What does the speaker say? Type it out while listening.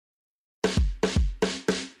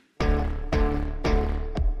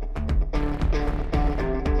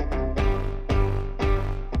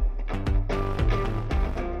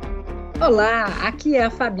Olá, aqui é a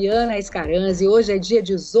Fabiana Escaranzi. Hoje é dia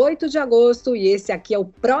 18 de agosto e esse aqui é o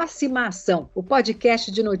Próxima Ação, o podcast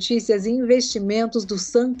de notícias e investimentos do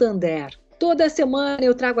Santander. Toda semana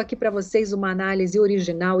eu trago aqui para vocês uma análise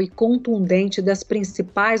original e contundente das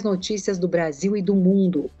principais notícias do Brasil e do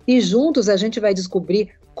mundo. E juntos a gente vai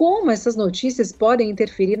descobrir como essas notícias podem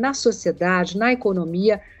interferir na sociedade, na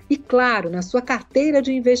economia e, claro, na sua carteira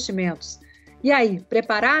de investimentos. E aí,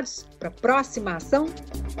 preparados para a próxima ação?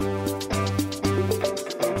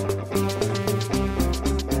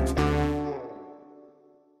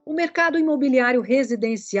 O mercado imobiliário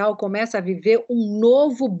residencial começa a viver um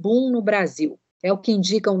novo boom no Brasil. É o que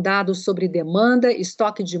indicam dados sobre demanda,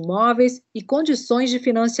 estoque de imóveis e condições de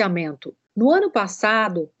financiamento. No ano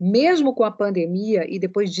passado, mesmo com a pandemia e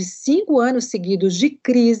depois de 5 anos seguidos de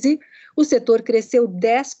crise, o setor cresceu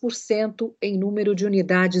 10% em número de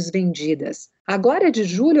unidades vendidas. Agora, de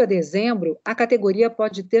julho a dezembro, a categoria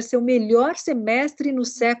pode ter seu melhor semestre no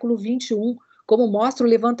século XXI, como mostra o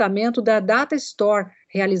levantamento da Data Store,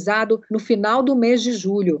 realizado no final do mês de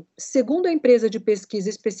julho. Segundo a empresa de pesquisa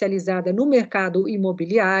especializada no mercado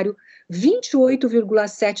imobiliário,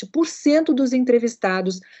 28,7% dos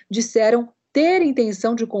entrevistados disseram ter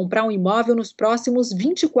intenção de comprar um imóvel nos próximos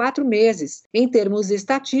 24 meses. Em termos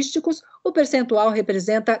estatísticos, o percentual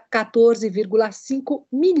representa 14,5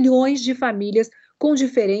 milhões de famílias com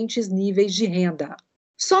diferentes níveis de renda.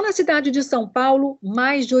 Só na cidade de São Paulo,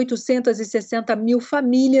 mais de 860 mil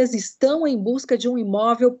famílias estão em busca de um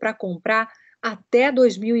imóvel para comprar até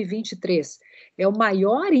 2023. É o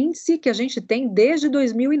maior índice que a gente tem desde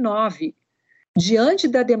 2009. Diante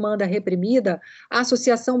da demanda reprimida, a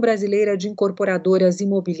Associação Brasileira de Incorporadoras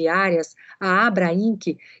Imobiliárias, a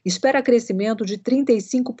Abrainc, espera crescimento de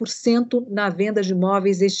 35% na venda de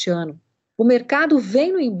imóveis este ano. O mercado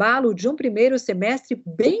vem no embalo de um primeiro semestre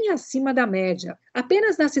bem acima da média.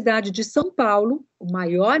 Apenas na cidade de São Paulo, o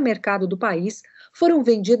maior mercado do país, foram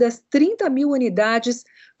vendidas 30 mil unidades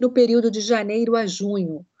no período de janeiro a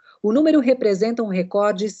junho. O número representa um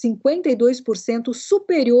recorde 52%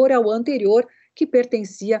 superior ao anterior, que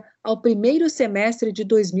pertencia ao primeiro semestre de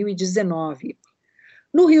 2019.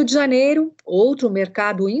 No Rio de Janeiro, outro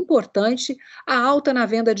mercado importante, a alta na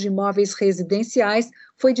venda de imóveis residenciais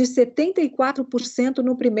foi de 74%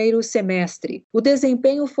 no primeiro semestre. O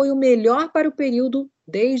desempenho foi o melhor para o período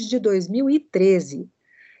desde 2013.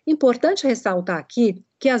 Importante ressaltar aqui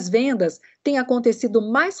que as vendas têm acontecido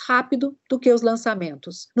mais rápido do que os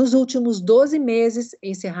lançamentos. Nos últimos 12 meses,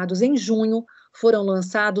 encerrados em junho, foram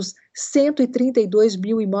lançados 132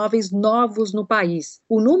 mil imóveis novos no país.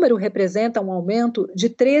 O número representa um aumento de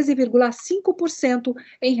 13,5%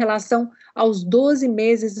 em relação aos 12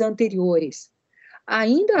 meses anteriores.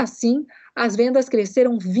 Ainda assim, as vendas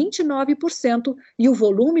cresceram 29% e o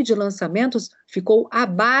volume de lançamentos ficou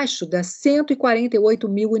abaixo das 148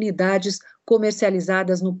 mil unidades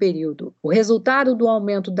comercializadas no período. O resultado do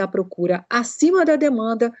aumento da procura acima da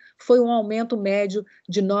demanda foi um aumento médio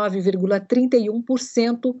de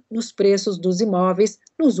 9,31% nos preços dos imóveis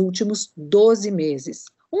nos últimos 12 meses.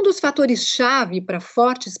 Um dos fatores-chave para a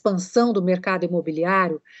forte expansão do mercado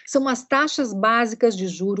imobiliário são as taxas básicas de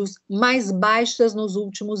juros mais baixas nos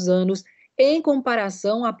últimos anos, em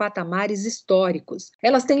comparação a patamares históricos.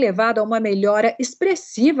 Elas têm levado a uma melhora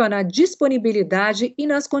expressiva na disponibilidade e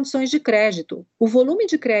nas condições de crédito. O volume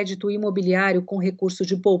de crédito imobiliário com recurso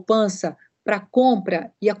de poupança para compra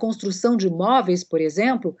e a construção de imóveis, por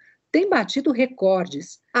exemplo, tem batido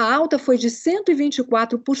recordes. A alta foi de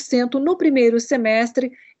 124% no primeiro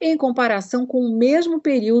semestre, em comparação com o mesmo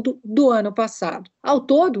período do ano passado. Ao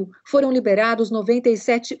todo, foram liberados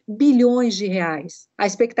 97 bilhões de reais. A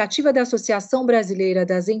expectativa da Associação Brasileira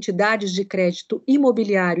das Entidades de Crédito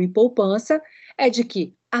Imobiliário e Poupança é de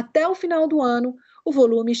que, até o final do ano, o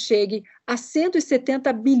volume chegue a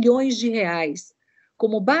 170 bilhões de reais.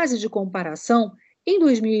 Como base de comparação, em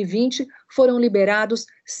 2020, foram liberados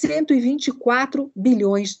 124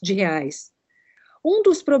 bilhões de reais. Um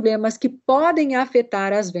dos problemas que podem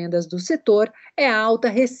afetar as vendas do setor é a alta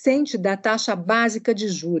recente da taxa básica de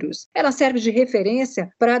juros. Ela serve de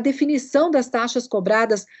referência para a definição das taxas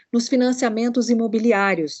cobradas nos financiamentos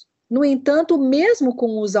imobiliários. No entanto, mesmo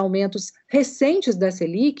com os aumentos recentes da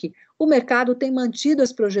Selic, o mercado tem mantido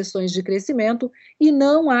as projeções de crescimento e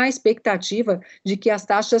não há expectativa de que as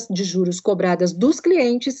taxas de juros cobradas dos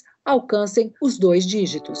clientes alcancem os 2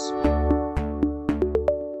 dígitos.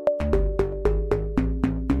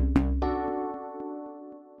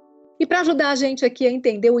 E para ajudar a gente aqui a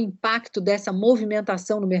entender o impacto dessa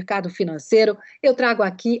movimentação no mercado financeiro, eu trago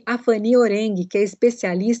aqui a Fanny Orengue, que é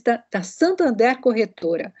especialista da Santander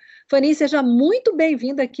Corretora. Fanny, seja muito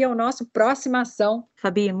bem-vinda aqui ao nosso Próxima Ação.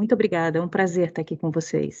 Fabi, muito obrigada, é um prazer estar aqui com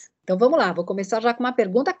vocês. Então vamos lá, vou começar já com uma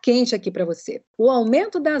pergunta quente aqui para você. O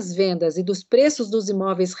aumento das vendas e dos preços dos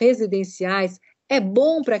imóveis residenciais é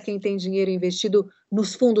bom para quem tem dinheiro investido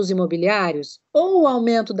nos fundos imobiliários? Ou o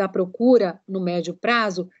aumento da procura no médio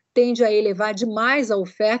prazo tende a elevar demais a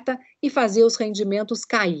oferta e fazer os rendimentos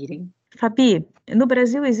caírem? Fabi, no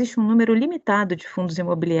Brasil existe um número limitado de fundos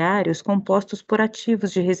imobiliários compostos por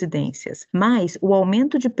ativos de residências, mas o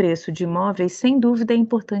aumento de preço de imóveis sem dúvida é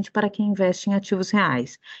importante para quem investe em ativos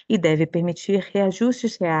reais e deve permitir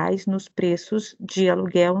reajustes reais nos preços de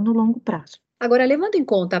aluguel no longo prazo. Agora, levando em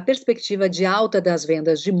conta a perspectiva de alta das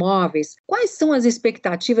vendas de imóveis, quais são as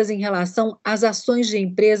expectativas em relação às ações de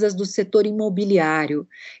empresas do setor imobiliário?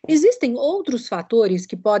 Existem outros fatores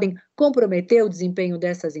que podem comprometer o desempenho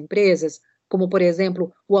dessas empresas, como, por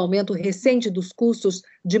exemplo, o aumento recente dos custos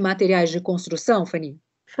de materiais de construção, Fanny?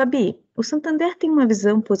 Fabi, o Santander tem uma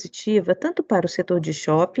visão positiva tanto para o setor de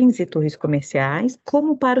shoppings e torres comerciais,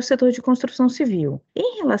 como para o setor de construção civil.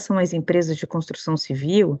 Em relação às empresas de construção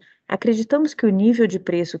civil, acreditamos que o nível de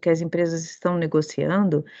preço que as empresas estão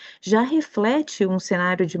negociando já reflete um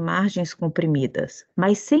cenário de margens comprimidas.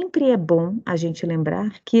 Mas sempre é bom a gente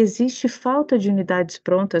lembrar que existe falta de unidades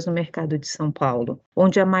prontas no mercado de São Paulo,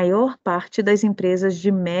 onde a maior parte das empresas de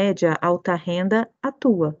média alta renda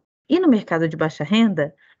atua. E no mercado de baixa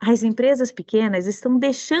renda, as empresas pequenas estão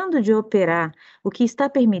deixando de operar, o que está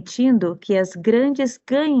permitindo que as grandes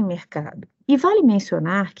ganhem mercado. E vale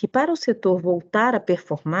mencionar que para o setor voltar a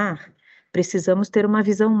performar, precisamos ter uma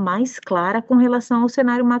visão mais clara com relação ao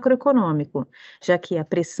cenário macroeconômico, já que a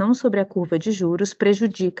pressão sobre a curva de juros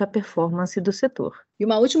prejudica a performance do setor. E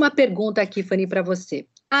uma última pergunta aqui, Fanny, para você.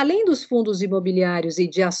 Além dos fundos imobiliários e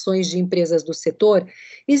de ações de empresas do setor,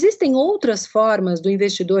 existem outras formas do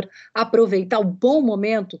investidor aproveitar o bom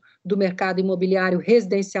momento do mercado imobiliário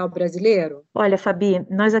residencial brasileiro? Olha, Fabi,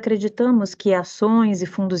 nós acreditamos que ações e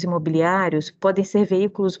fundos imobiliários podem ser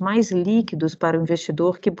veículos mais líquidos para o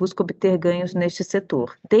investidor que busca obter ganhos neste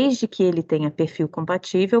setor, desde que ele tenha perfil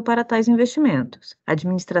compatível para tais investimentos. A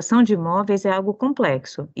administração de imóveis é algo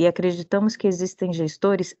complexo e acreditamos que existem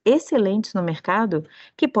gestores excelentes no mercado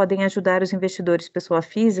que podem ajudar os investidores pessoa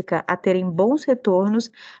física a terem bons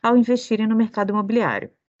retornos ao investirem no mercado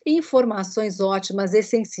imobiliário. Informações ótimas,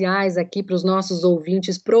 essenciais aqui para os nossos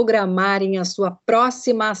ouvintes programarem a sua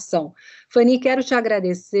próxima ação. Fanny, quero te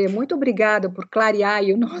agradecer. Muito obrigada por clarear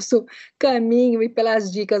aí o nosso caminho e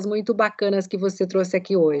pelas dicas muito bacanas que você trouxe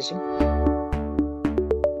aqui hoje.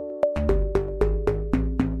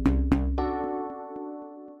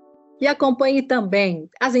 E acompanhe também.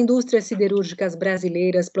 As indústrias siderúrgicas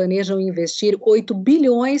brasileiras planejam investir 8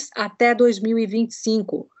 bilhões até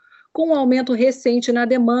 2025. Com o aumento recente na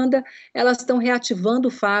demanda, elas estão reativando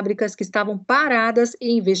fábricas que estavam paradas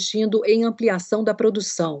e investindo em ampliação da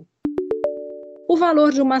produção. O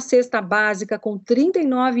valor de uma cesta básica com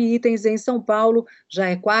 39 itens em São Paulo já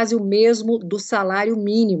é quase o mesmo do salário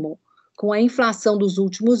mínimo. Com a inflação dos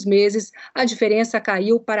últimos meses, a diferença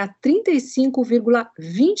caiu para R$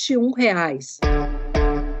 35,21.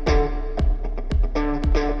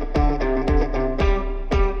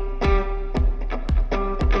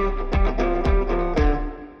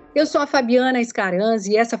 Eu sou a Fabiana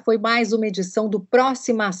Scaranzi e essa foi mais uma edição do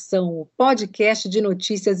Próxima Ação, o podcast de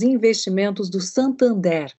notícias e investimentos do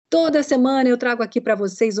Santander. Toda semana eu trago aqui para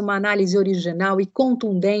vocês uma análise original e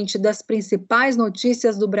contundente das principais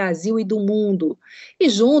notícias do Brasil e do mundo. E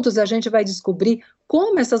juntos a gente vai descobrir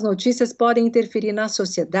como essas notícias podem interferir na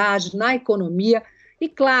sociedade, na economia e,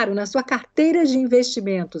 claro, na sua carteira de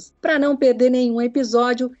investimentos. Para não perder nenhum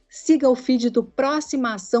episódio, siga o feed do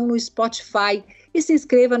Próxima Ação no Spotify e se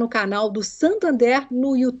inscreva no canal do Santander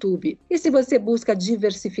no YouTube. E se você busca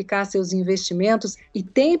diversificar seus investimentos e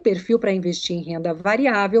tem perfil para investir em renda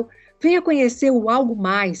variável, venha conhecer o Algo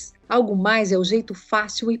Mais. Algo Mais é o jeito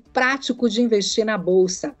fácil e prático de investir na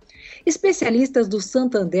Bolsa. Especialistas do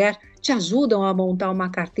Santander te ajudam a montar uma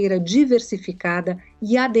carteira diversificada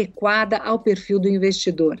e adequada ao perfil do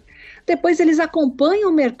investidor. Depois eles acompanham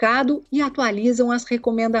o mercado e atualizam as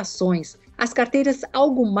recomendações. As carteiras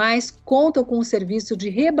Algo Mais contam com o serviço de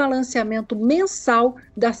rebalanceamento mensal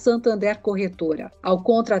da Santander Corretora. Ao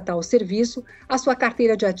contratar o serviço, a sua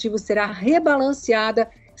carteira de ativos será rebalanceada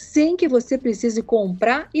sem que você precise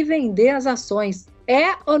comprar e vender as ações.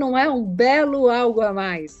 É ou não é um belo algo a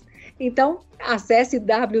mais? Então, acesse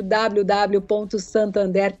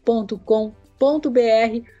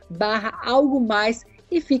www.santander.com.br/algo mais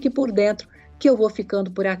e fique por dentro, que eu vou ficando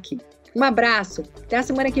por aqui. Um abraço, até a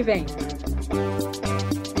semana que vem.